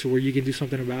to where you can do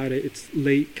something about it. It's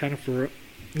late, kind of for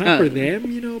not for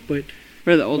them, but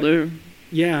For the older.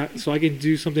 yeah. So I can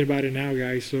do something about it now,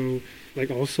 guys. So like,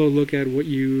 also look at what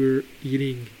you're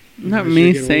eating. Not as me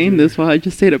you get saying older. this while I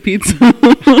just ate a pizza.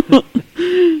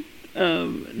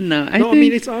 No, I No,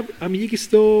 think. I mean, you can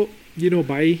still,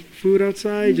 buy food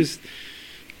outside. Just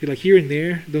like here and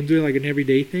there. Don't do it like an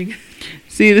everyday thing.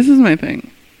 See, this is my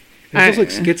thing. And it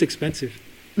also gets expensive.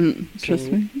 Trust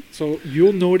So- me. So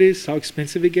you'll notice how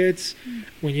expensive it gets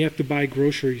when you have to buy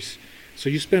groceries. So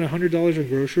you spend $100 on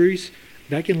groceries,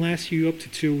 that can last you up to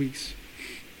 2 weeks.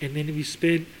 And then if you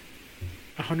spend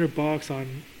 $100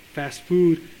 on fast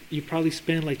food, you probably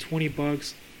spend like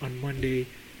 $20 on Monday,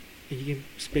 and you can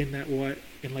spend that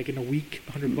in a week,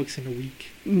 $100 in a week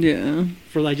Yeah.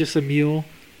 for like just a meal.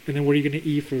 And then what are you gonna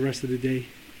eat for the rest of the day?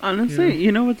 Honestly, Yeah.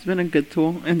 you know what's been a good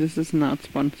tool, and this is not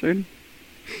sponsored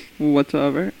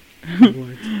whatsoever.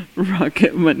 What?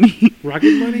 Rocket Money.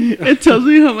 Rocket money? It tells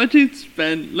me how much you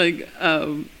spend. Like,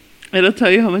 it'll tell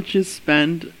you how much you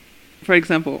spend. For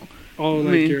example, Oh,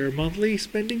 like me. your monthly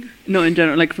spending? no, in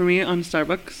general, like for me on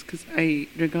Starbucks, because I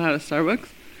drink a lot of Starbucks,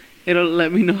 it'll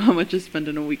let me know how much you spend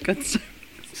in a week at Starbucks.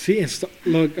 See, and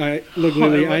look,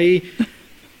 Lily,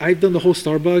 I've done the whole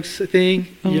Starbucks thing.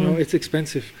 It's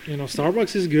expensive.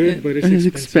 Starbucks is good, but it's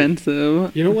expensive.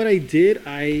 expensive. You know what I did?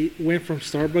 I went from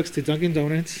Starbucks to Dunkin'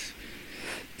 Donuts,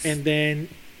 and then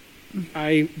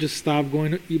I just stopped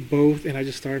going to eat both, and I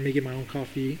just started making my own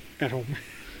coffee at home.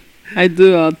 I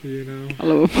do. You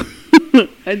know,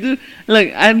 I do.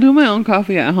 Like, I do my own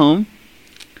coffee at home.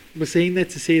 but saying that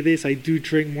to say this, I do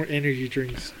drink more energy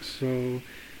drinks, so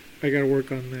I gotta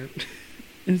work on that.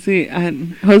 And see,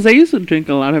 Jose used to drink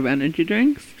a lot of energy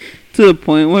drinks to the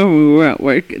point where we were at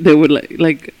work, they would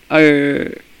like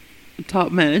our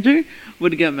top manager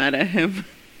would get mad at him.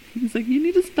 He's like, "You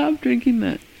need to stop drinking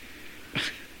that."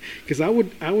 Because I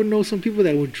would know some people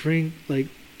that would drink like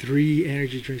 3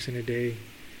 energy drinks in a day,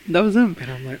 That was him.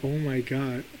 and I'm like, oh my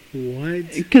god,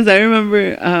 what? Because I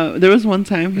remember there was one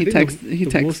time he I think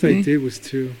texted the most me. I did was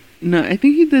 2. No, I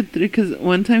think he did 3 because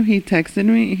one time he texted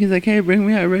me. He's like, "Hey, bring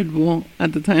me a Red Bull"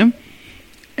 at the time.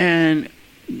 And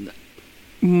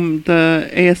the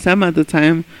ASM at the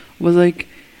time was like,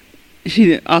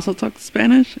 she also talked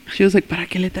Spanish. She was like, "¿Para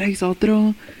qué le traes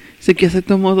otro? Dice que ya se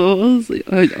tomó 2.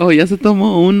 Oh, ya se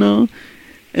tomó 1.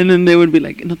 And then they would be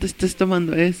like, "No te estés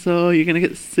tomando eso. You're going to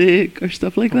get sick," or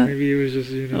stuff like Or that. maybe it was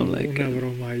just, I'm like, una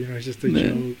broma, it's just a yeah.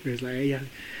 joke. It's like, hey,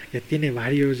 ya tiene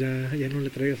varios, ya no le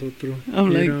traigas otro.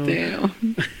 I'm you like, know?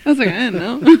 damn. I was like, I didn't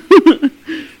know.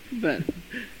 But,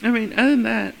 I mean, other than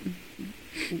that,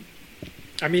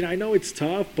 I mean, I know it's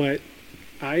tough, but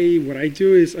what I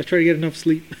do is I try to get enough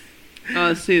sleep.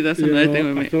 see, that's You another know, thing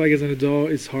with I me. feel like as an adult,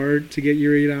 it's hard to get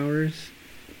your 8 hours,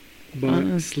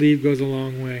 but sleep goes a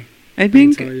long way. I I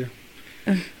think, tell you.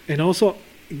 And also,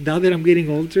 now that I'm getting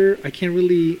older, I can't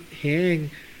really hang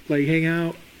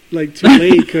out like too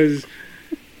late because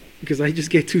I just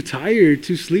get too tired,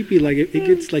 too sleepy. Like it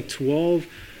gets like 12,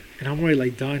 and I'm already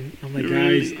like done. I'm like,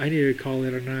 guys, I need to call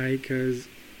it a night because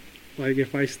like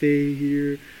if I stay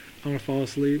here, I'm gonna fall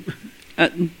asleep.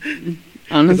 Because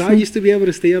I honestly, used to be able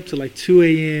to stay up to like 2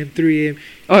 a.m., 3 a.m.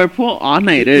 or pull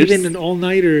all-nighters. Even an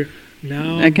all-nighter.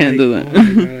 Now I can't I'm do like, that. Oh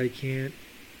my god, I can't.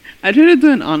 I tried to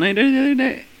do an all-nighter the other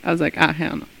day. I was like,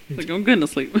 hell no. Like, I'm going to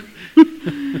sleep.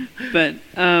 But,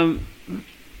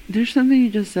 there's something you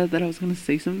just said that I was going to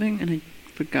say something, and I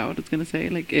forgot what I was going to say.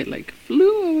 Like, it,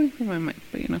 flew away from my mind.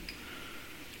 But,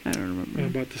 I don't remember.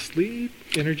 About the sleep,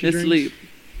 energy The drinks. sleep.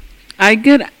 I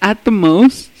get, at the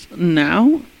most,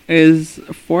 now, is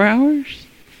 4 hours,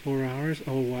 4 hours?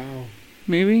 Oh, wow.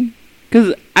 maybe.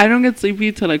 Because I don't get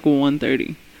sleepy till,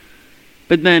 1:30.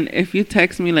 But then, if you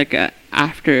text me,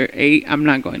 after 8, I'm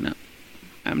not going out.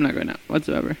 I'm not going out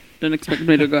whatsoever. Don't expect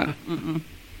me to go out. Mm-mm.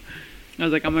 I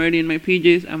was like, I'm already in my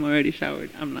PJs. I'm already showered.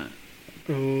 I'm not.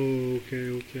 Oh,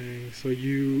 okay. So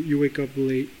you wake up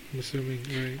late, I'm assuming,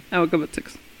 right? I woke up at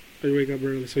 6. Or you wake up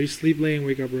early. So you sleep late and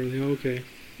wake up early. Okay.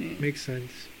 Yeah. Makes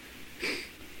sense.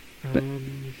 But-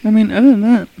 I mean, other than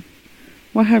that,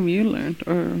 what have you learned?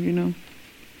 Or,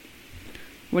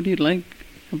 what do you like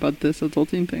about this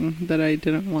adulting thing that I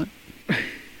didn't want?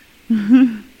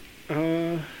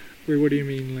 Wait, what do you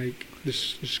mean? Like,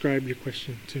 describe your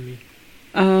question to me.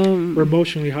 Um, Or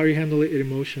emotionally, how you handle it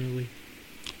emotionally.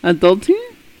 adulting?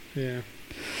 Yeah.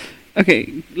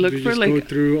 Okay, look Do you for just go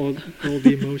through all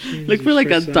the emotions. look you for a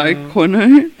stress dark out?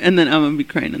 corner, and then I'm gonna be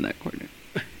crying in that corner.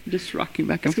 Just rocking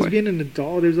back and Because forth. being an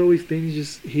adult, there's always things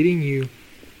just hitting you.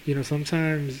 You know,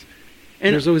 sometimes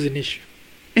And there's always an issue.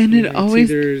 and You it know, it's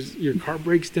always either your car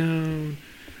breaks down,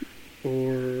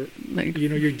 or like you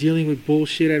know you're dealing with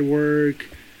bullshit at work,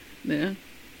 yeah.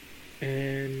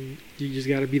 and you just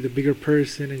got to be the bigger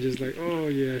person and just like, oh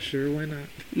yeah, sure, why not?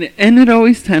 And it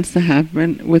always tends to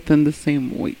happen within the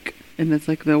same week, and it's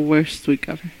like the worst week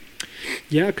ever.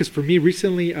 Yeah, because for me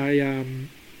recently, I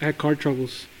had car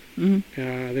troubles. Hmm.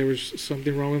 There was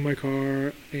something wrong with my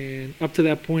car, and up to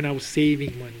that point, I was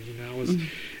saving money. You know,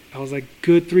 I was like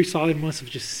good 3 solid months of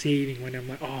just saving money. I'm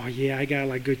like, oh yeah, I got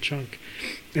like good chunk,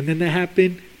 and then that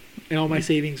happened, and all my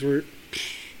savings were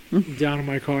down on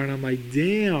my car, and I'm like,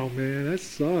 damn, man, that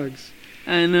sucks.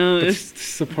 I know. But It's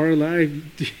it's a part of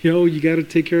life. Yo, you got to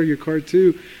take care of your car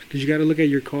too, because you got to look at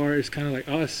your car. It's kind of like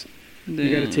us. You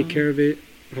got to take care of it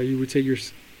how you would take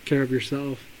care of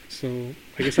yourself. So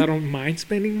I guess I don't mind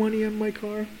spending money on my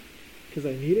car because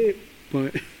I need it.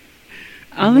 But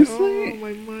I'm like, Honestly, oh,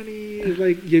 my money. It's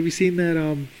like, have you seen that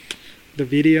the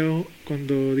video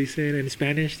cuando dicen in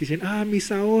Spanish, dicen, mis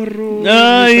ahorros,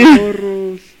 Oh, mis yeah.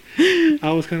 ahorros.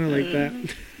 I was kind of like that.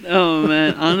 oh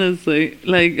man, honestly,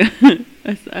 like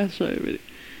I show everybody.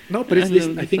 No, but I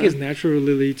love I the think it's fact. natural,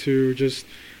 Lily, to just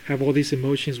have all these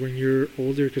emotions when you're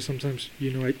older. Because sometimes,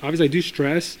 you know, obviously I do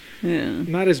stress, Yeah.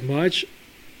 not as much.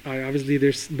 Obviously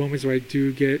there's moments where I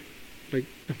do get like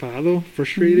enfadado,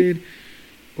 frustrated,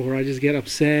 or I just get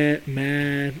upset,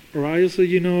 mad, or I also,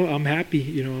 you know, I'm happy.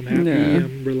 You know, I'm happy, Yeah.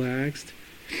 I'm relaxed,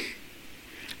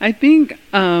 I think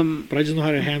but I just know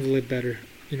how to handle it better.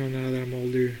 You know, now that I'm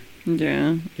older.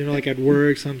 yeah. You know, like at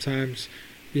work sometimes,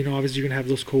 you know, obviously you're gonna have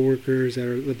those coworkers that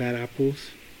are the bad apples,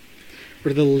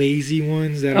 or the lazy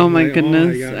ones that Oh I'm my like, goodness, oh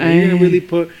my god, are you gonna I- really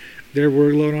put their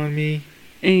workload on me?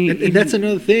 And that's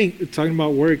another thing. Talking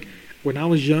about work, when I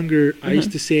was younger, I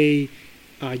used to say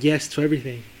yes to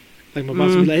everything. Like my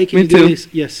boss would be like, "Hey, can me you do too. this?"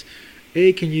 Yes.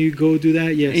 "Hey, can you go do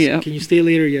that?" Yes. Yeah. "Can you stay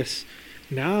later?" Yes.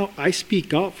 Now I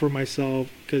speak up for myself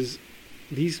because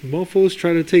these mofos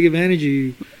try to take advantage of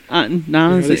you. You know,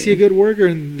 honestly, they see a good worker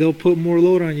and they'll put more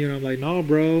load on you. And I'm like, no,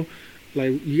 bro.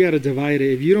 Like, you got to divide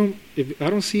it. If I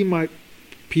don't see my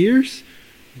peers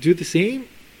do the same,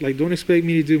 like, don't expect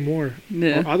me to do more.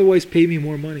 yeah, Or otherwise, pay me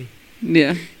more money.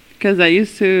 yeah. Because I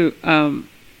used to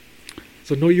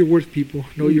So know your worth, people.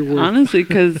 Know your worth. honestly,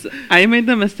 because I made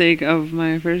the mistake of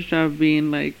my first job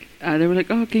being like, they were like,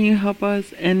 "Oh, can you help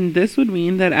us?" And this would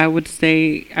mean that I would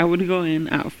go in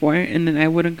at 4, and then I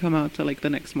wouldn't come out till like the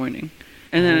next morning.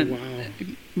 And then Oh, wow.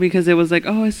 because it was like,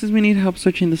 "Oh, it says we need help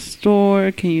searching the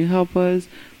store. Can you help us?"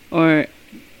 Or,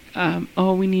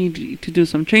 "Oh, we need to do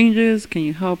some changes. Can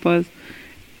you help us?"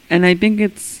 And I think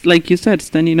it's like you said,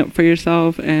 standing up for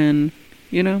yourself and,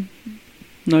 you know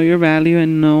your value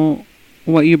and know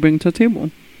what you bring to the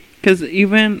table. Because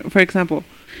even, for example,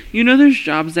 there's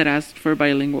jobs that ask for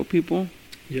bilingual people,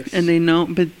 Yes. and they know,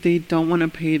 but they don't want to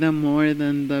pay them more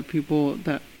than the people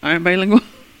that aren't bilingual.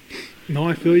 No,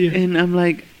 I feel you. And I'm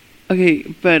like, okay,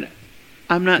 but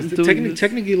I'm not 'Cause doing this.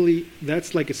 technically,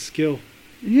 that's like a skill.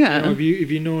 Yeah, You know, if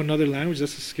you know another language,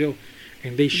 that's a skill.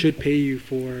 And they should pay you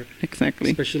for, exactly.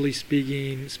 especially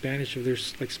speaking Spanish. If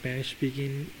there's like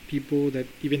Spanish-speaking people that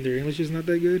even their English is not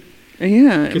that good.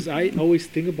 Yeah, Because I always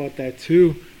think about that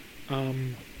too.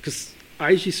 Because I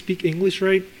usually speak English,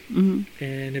 right? hmm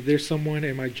And if there's someone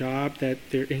in my job that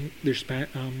their English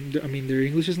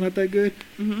is not that good,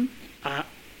 hmm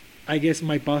I guess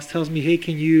my boss tells me, "Hey,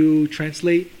 can you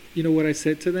translate? You know what I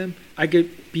said to them?" I could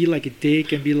be like a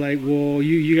dick and be like, "Well,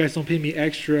 you guys don't pay me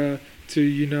extra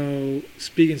to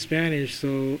speak in Spanish,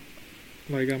 so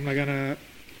like I'm not gonna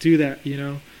do that, you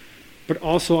know." But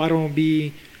also I don't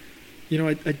be,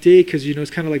 a dick because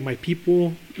it's kind of like my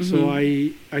people, so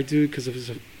Mhm. I do it because it's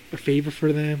a favor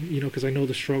for them, because I know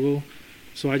the struggle,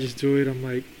 so I just do it. I'm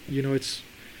like, it's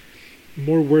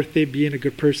more worth it being a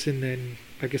good person than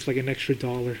I guess like an extra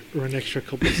dollar or an extra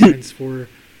couple of cents for,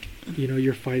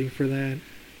 you're fighting for that.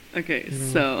 Okay, You know.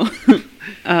 so,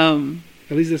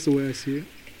 At least that's the way I see it.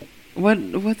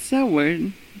 what's that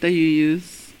word that you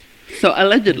use? So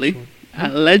allegedly, Which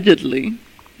one?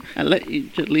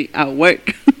 allegedly at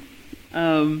work.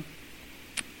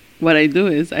 What I do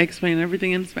is I explain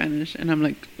everything in Spanish, and I'm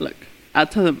like, look, I'll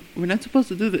tell them we're not supposed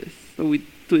to do this, but we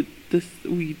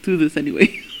do this anyway.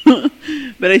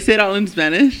 But I say it all in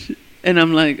Spanish, and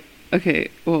I'm like, okay,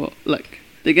 well, look,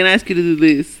 they're gonna ask you to do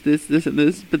this, and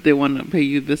this, but they want to pay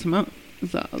you this amount.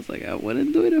 So I was like, I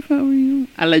wouldn't do it if I were you.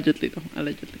 Allegedly, though.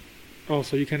 Allegedly.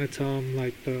 Also, you kind of tell them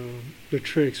like the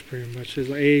tricks pretty much. It's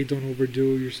like, hey, don't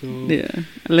overdo yourself. Yeah,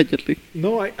 allegedly.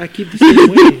 No, I keep the same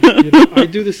way. You know, I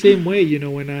do the same way. You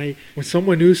know, when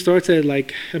someone new starts at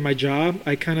my job,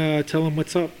 I kind of tell them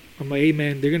what's up. I'm like, hey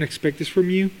man, they're gonna expect this from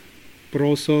you, but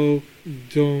also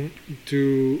don't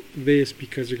do this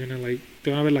because you're gonna te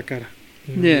van a ver la cara.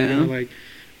 You know, Yeah.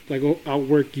 they're gonna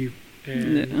outwork you,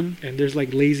 and there's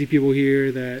like lazy people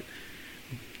here that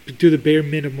do the bare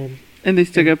minimum. And they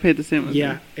still get paid the same.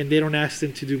 Yeah, and they don't ask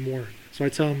them to do more. So I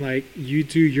tell them like, you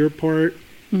do your part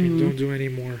and don't do any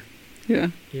more. Yeah.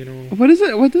 You know. What is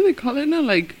it? What do they call it now?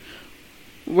 Like,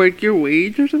 work your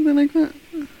wage or something like that?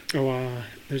 Oh,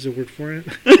 there's a word for it.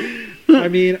 I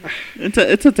mean, it's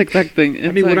a TikTok thing.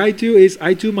 It's what I do is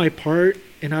I do my part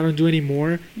and I don't do any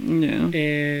more. Yeah.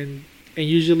 And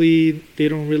usually they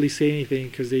don't really say anything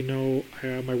because they know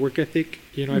my work ethic.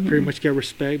 You know, I pretty much get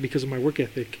respect because of my work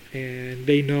ethic. And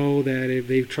they know that if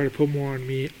they try to put more on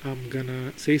me, I'm going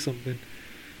to say something.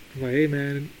 I'm like, hey,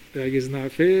 man, it's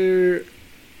not fair.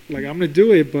 Like, I'm going to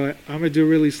do it, but I'm going to do it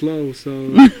really slow.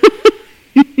 So,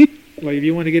 if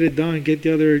you want to get it done, get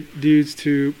the other dudes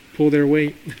to pull their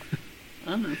weight.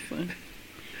 Honestly.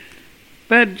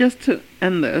 But just to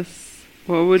end this,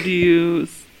 what would you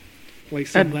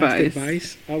some last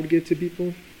advice I would give to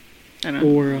people? I don't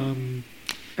know.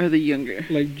 Or the younger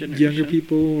generation. Younger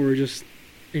people, or just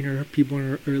people in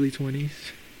their early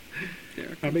 20s.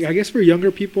 I guess for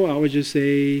younger people, I would just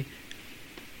say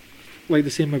the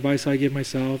same advice I give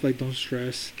myself, don't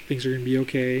stress, things are gonna be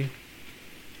okay.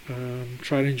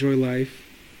 Try to enjoy life,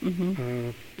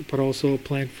 but also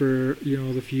plan for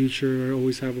the future.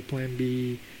 Always have a plan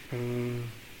B. And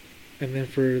then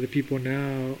for the people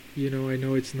now, I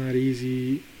know it's not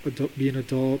easy being an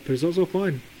adult, but it's also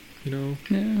fun. Yeah.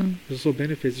 There's also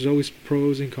benefits. There's always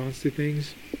pros and cons to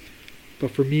things. But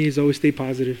for me, it's always stay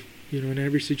positive. In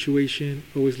every situation,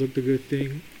 always look the good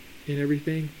thing in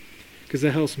everything. Because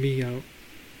that helps me out.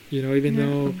 Even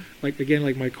though,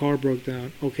 my car broke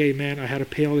down. Okay, man, I had to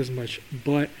pay all this much.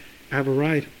 But I have a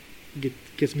ride.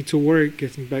 Gets me to work,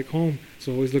 gets me back home.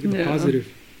 So always look at the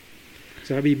positive.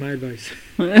 So that'd be my advice.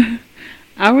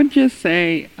 I would just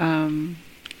say,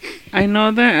 I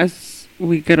know that as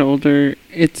we get older,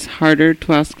 it's harder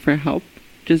to ask for help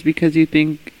just because you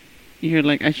think you're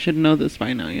like, I should know this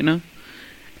by now,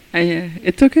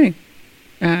 it's okay.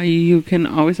 You can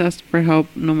always ask for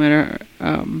help no matter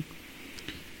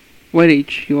what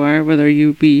age you are, whether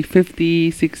you be 50,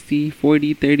 60,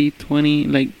 40, 30,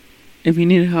 20. If you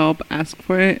need help, ask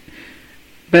for it.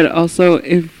 But also,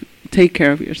 take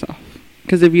care of yourself.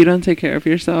 Because if you don't take care of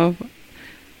yourself,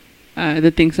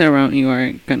 the things around you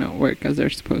aren't going to work as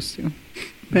they're supposed to.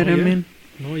 But good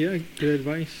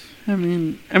advice. I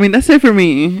mean, that's it for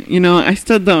me. I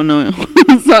still don't know.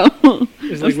 So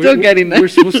I'm still getting there. We're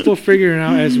still figuring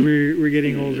out as we're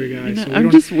getting older, guys. So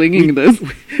I'm just winging this.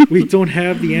 We don't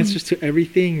have the answers to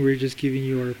everything. We're just giving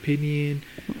you our opinion.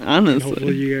 Honestly. And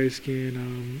hopefully you guys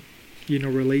can,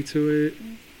 relate to it.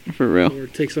 For real. Or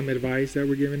take some advice that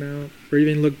we're giving out. Or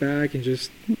even look back and just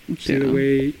see the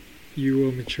way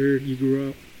you matured, you grew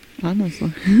up.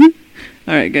 Honestly.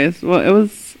 All right, guys. Well, it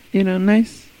was,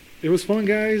 nice. It was fun,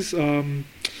 guys. I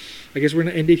guess we're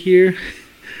going to end it here.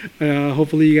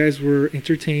 Hopefully you guys were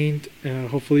entertained.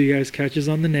 Hopefully you guys catch us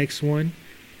on the next one.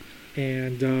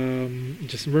 And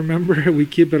just remember, we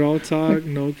keep it all talk,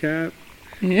 no cap.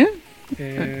 Yeah.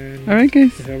 And all right,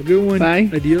 guys. Have a good one. Bye.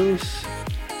 Adios.